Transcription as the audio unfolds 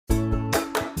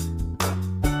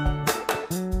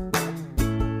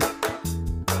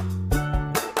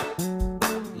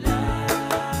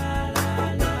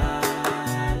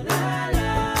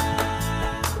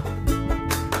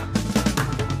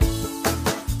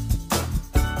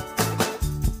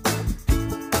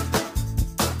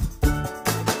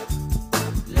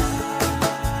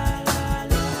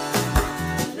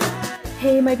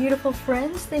Hey my beautiful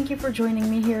friends, thank you for joining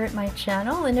me here at my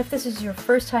channel, and if this is your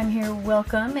first time here,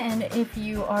 welcome, and if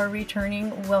you are returning,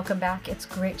 welcome back. It's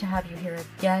great to have you here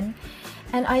again.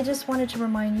 And I just wanted to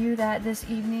remind you that this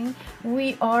evening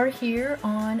we are here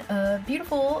on a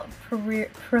beautiful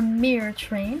premiere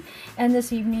train, and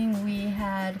this evening we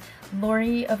had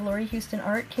Lori of Lori Houston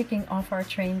Art kicking off our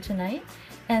train tonight,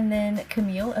 and then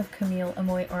Camille of Camile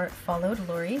Amoy Art followed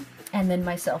Lori, and then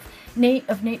myself. Nate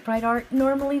of Nate Bright Art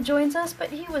normally joins us, but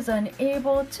he was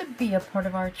unable to be a part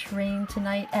of our train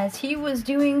tonight as he was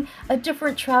doing a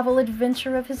different travel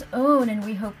adventure of his own, and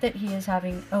we hope that he is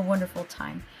having a wonderful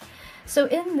time. So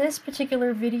in this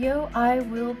particular video, I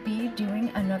will be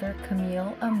doing another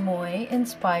Camile Amoy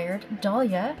inspired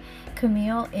Dahlia.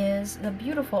 Camille is the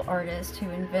beautiful artist who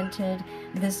invented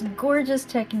this gorgeous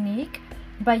technique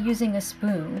by using a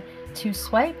spoon to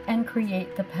swipe and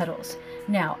create the petals.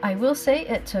 Now, I will say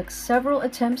it took several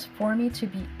attempts for me to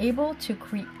be able to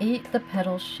create the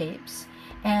petal shapes.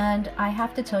 And I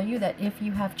have to tell you that if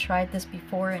you have tried this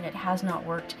before and it has not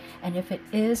worked, and if it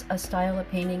is a style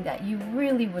of painting that you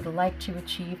really would like to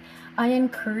achieve, I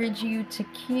encourage you to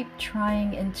keep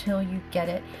trying until you get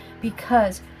it,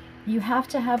 because you have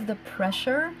to have the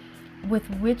pressure with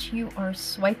which you are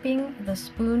swiping the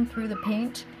spoon through the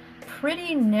paint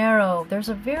pretty narrow. There's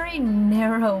a very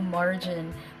narrow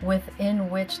margin within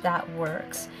which that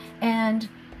works. And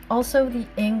also the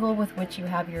angle with which you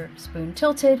have your spoon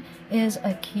tilted is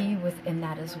a key within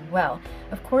that as well.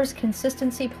 Of course,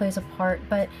 consistency plays a part,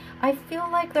 but I feel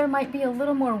like there might be a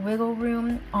little more wiggle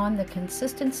room on the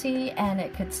consistency and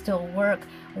it could still work,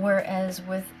 whereas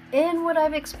within what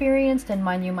I've experienced, and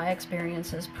mind you, my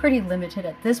experience is pretty limited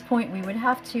at this point, we would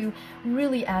have to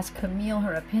really ask Camille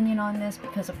her opinion on this,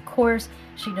 because of course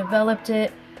she developed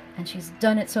it and she's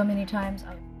done it so many times.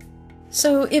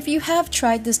 So if you have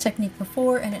tried this technique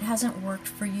before and it hasn't worked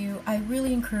for you, I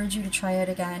really encourage you to try it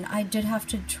again. I did have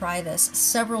to try this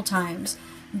several times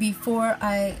before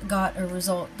I got a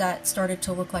result that started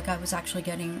to look like I was actually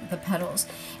getting the petals.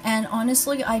 And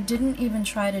honestly, I didn't even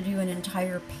try to do an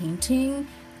entire painting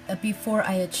before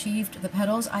I achieved the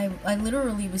petals. I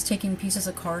literally was taking pieces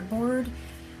of cardboard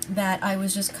that I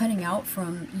was just cutting out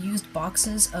from used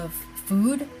boxes of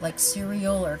food like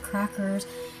cereal or crackers,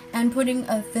 and putting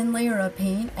a thin layer of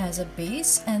paint as a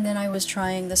base, and then I was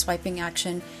trying the swiping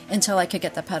action until I could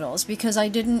get the petals, because I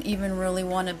didn't even really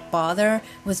want to bother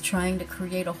with trying to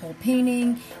create a whole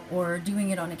painting or doing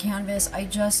it on a canvas. I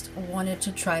just wanted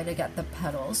to try to get the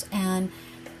petals, and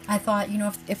I thought, you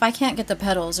know, if I can't get the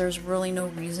petals, there's really no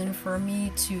reason for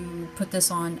me to put this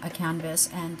on a canvas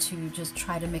and to just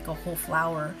try to make a whole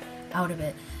flower out of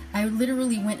it. I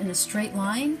literally went in a straight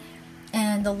line,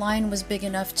 and the line was big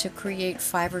enough to create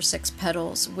 5 or 6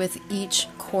 petals with each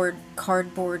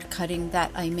cardboard cutting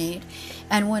that I made.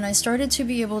 And when I started to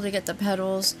be able to get the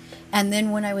petals, and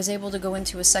then when I was able to go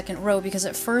into a second row, because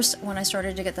at first when I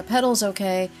started to get the petals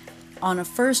okay on a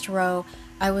first row,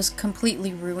 I was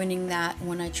completely ruining that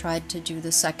when I tried to do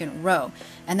the second row.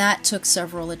 And that took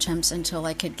several attempts until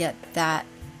I could get that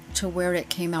to where it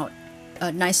came out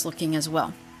nice looking as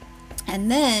well.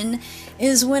 And then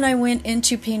is when I went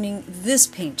into painting this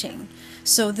painting.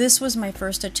 So this was my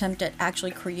first attempt at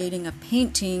actually creating a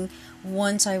painting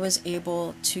once I was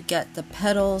able to get the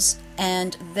petals,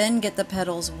 and then get the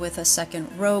petals with a second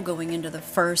row going into the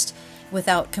first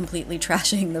without completely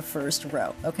trashing the first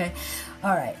row. Okay,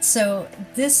 all right, so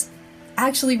this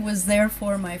actually was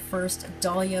therefore my first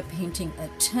Dahlia painting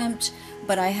attempt,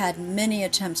 but I had many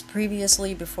attempts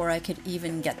previously before I could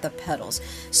even get the petals.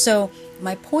 So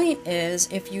my point is,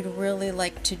 if you'd really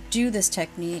like to do this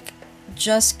technique,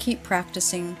 just keep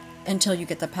practicing until you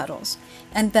get the petals,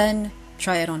 and then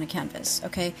try it on a canvas,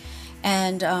 okay?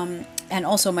 And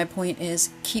also my point is,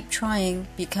 keep trying,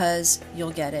 because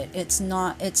you'll get it. It's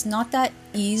not that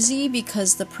easy,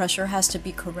 because the pressure has to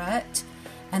be correct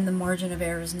and the margin of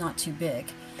error is not too big,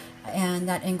 and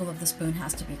that angle of the spoon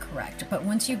has to be correct. But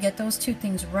once you get those two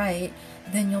things right,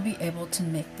 then you'll be able to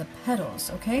make the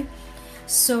petals, okay?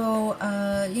 So,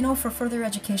 you know, for further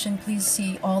education, please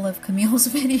see all of Camille's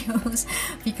videos,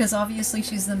 because obviously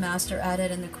she's the master at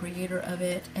it and the creator of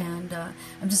it, and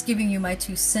I'm just giving you my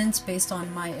 2 cents based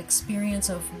on my experience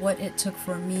of what it took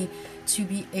for me to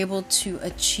be able to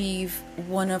achieve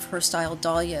one of her style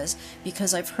dahlias,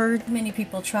 because I've heard many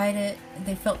people tried it,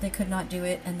 they felt they could not do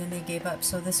it, and then they gave up.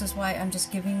 So this is why I'm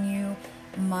just giving you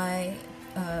my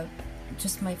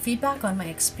my feedback on my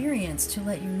experience, to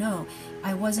let you know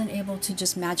I wasn't able to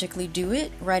just magically do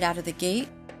it right out of the gate.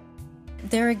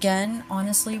 there again,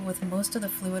 honestly, with most of the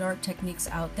fluid art techniques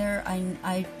out there,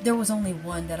 there was only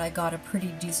one that I got a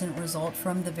pretty decent result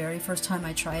from the very first time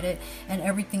I tried it, and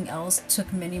everything else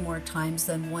took many more times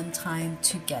than one time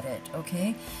to get it,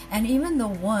 okay? And even the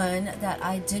one that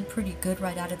I did pretty good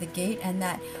right out of the gate, and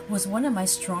that was one of my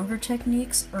stronger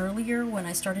techniques earlier when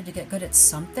I started to get good at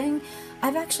something,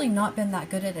 I've actually not been that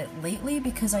good at it lately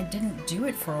because I didn't do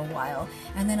it for a while,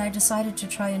 and then I decided to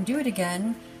try and do it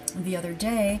again the other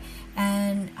day,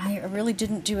 and I really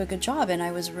didn't do a good job, and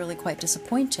I was really quite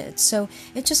disappointed. So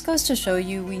it just goes to show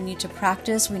you, we need to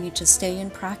practice, we need to stay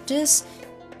in practice.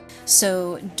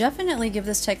 So definitely give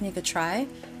this technique a try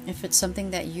if it's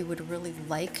something that you would really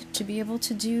like to be able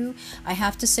to do. I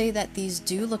have to say that these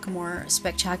do look more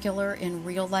spectacular in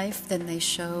real life than they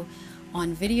show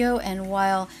on video, and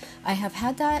while I have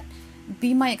had that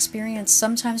be my experience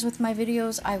sometimes with my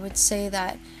videos, I would say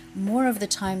that more of the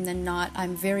time than not,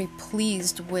 I'm very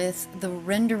pleased with the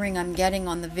rendering I'm getting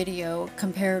on the video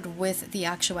compared with the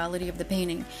actuality of the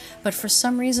painting. But for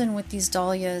some reason with these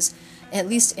dahlias, at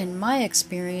least in my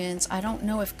experience, I don't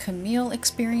know if Camille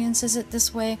experiences it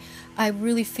this way, I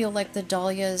really feel like the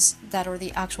dahlias that are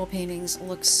the actual paintings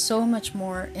look so much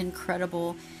more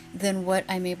incredible than what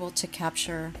I'm able to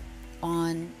capture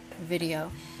on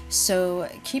video. So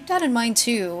keep that in mind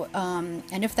too,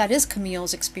 and if that is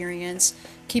Camille's experience,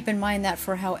 keep in mind that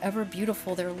for however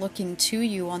beautiful they're looking to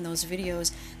you on those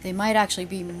videos, they might actually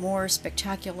be more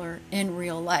spectacular in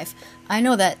real life. I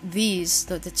know that these,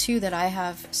 the two that I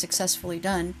have successfully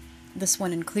done, this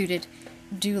one included,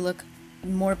 do look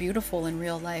more beautiful in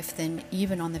real life than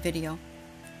even on the video.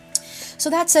 So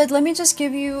that said, let me just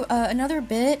give you another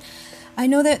bit. I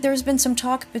know that there's been some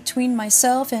talk between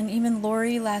myself and even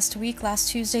Lori last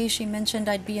Tuesday. She mentioned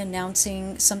I'd be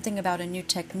announcing something about a new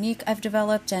technique I've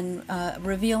developed and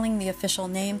revealing the official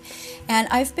name. And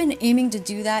I've been aiming to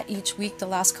do that each week the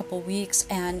last couple weeks,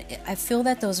 and I feel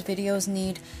that those videos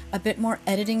need a bit more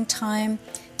editing time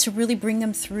to really bring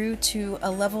them through to a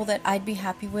level that I'd be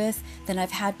happy with than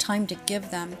I've had time to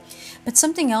give them. But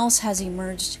something else has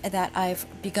emerged that I've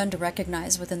begun to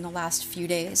recognize within the last few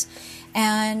days.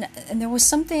 And there was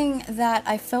something that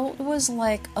I felt was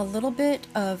like a little bit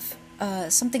of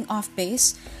something off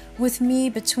base with me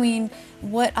between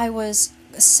what I was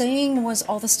saying was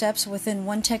all the steps within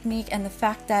one technique and the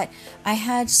fact that I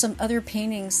had some other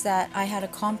paintings that I had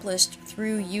accomplished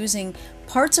through using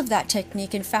parts of that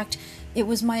technique. In fact, it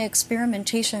was my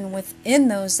experimentation within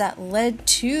those that led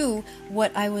to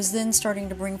what I was then starting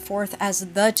to bring forth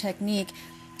as the technique.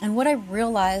 And what I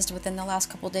realized within the last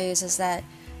couple days is that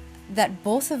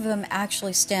both of them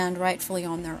actually stand rightfully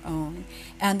on their own,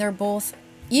 and they're both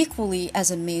equally as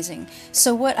amazing.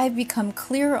 So what I've become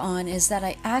clear on is that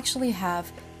I actually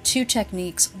have two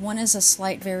techniques. One is a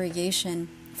slight variation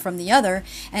from the other,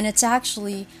 and it's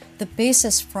actually the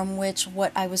basis from which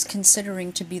what I was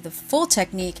considering to be the full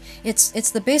technique,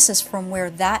 it's the basis from where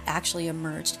that actually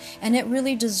emerged, and it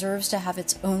really deserves to have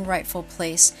its own rightful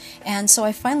place. And so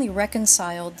I finally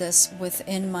reconciled this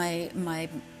within my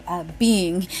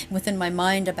being, within my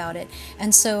mind about it.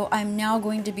 And so I'm now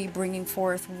going to be bringing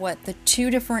forth what the two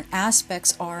different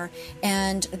aspects are,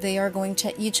 and they are going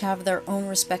to each have their own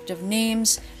respective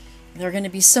names. They're going to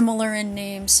be similar in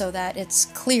name so that it's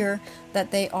clear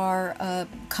that they are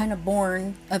kind of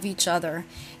born of each other.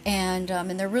 And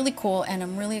they're really cool, and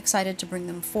I'm really excited to bring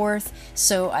them forth.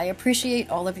 So I appreciate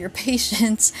all of your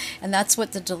patience, and that's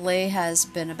what the delay has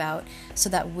been about. So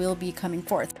that will be coming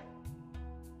forth.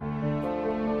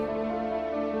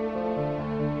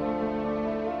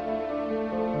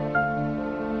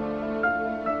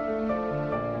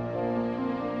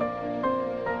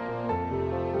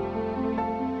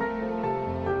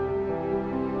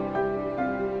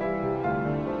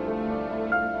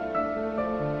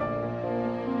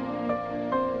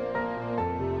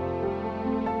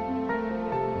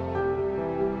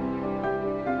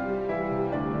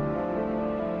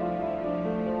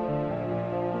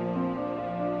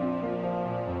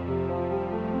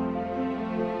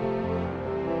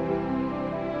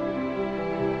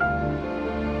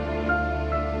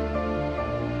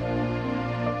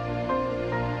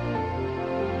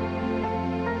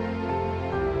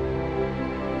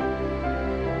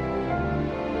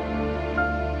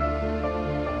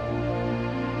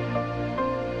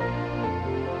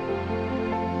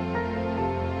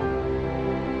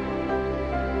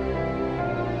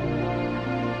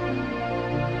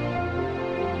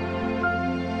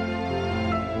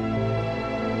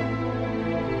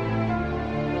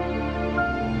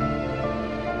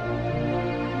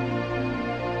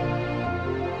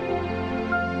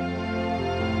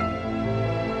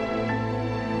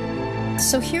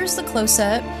 So here's the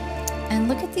close-up, And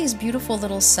look at these beautiful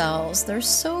little cells. They're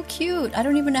so cute. I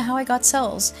don't even know how I got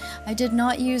cells. I did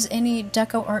not use any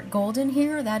Deco Art gold in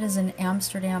here. That is an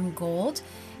Amsterdam gold.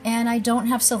 And I don't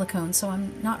have silicone, so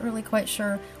I'm not really quite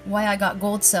sure why I got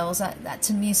gold cells. That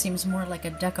to me seems more like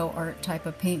a Deco Art type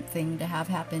of paint thing to have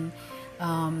happen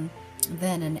than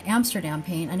an Amsterdam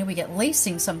paint. I know we get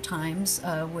lacing sometimes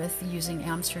with using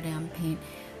Amsterdam paint.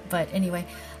 But anyway,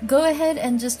 go ahead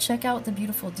and just check out the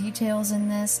beautiful details in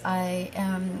this.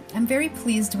 I'm very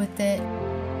pleased with it.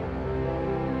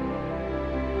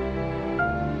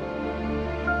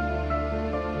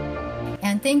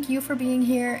 And thank you for being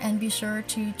here, and be sure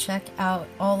to check out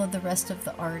all of the rest of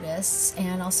the artists.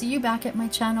 And I'll see you back at my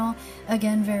channel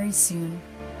again very soon.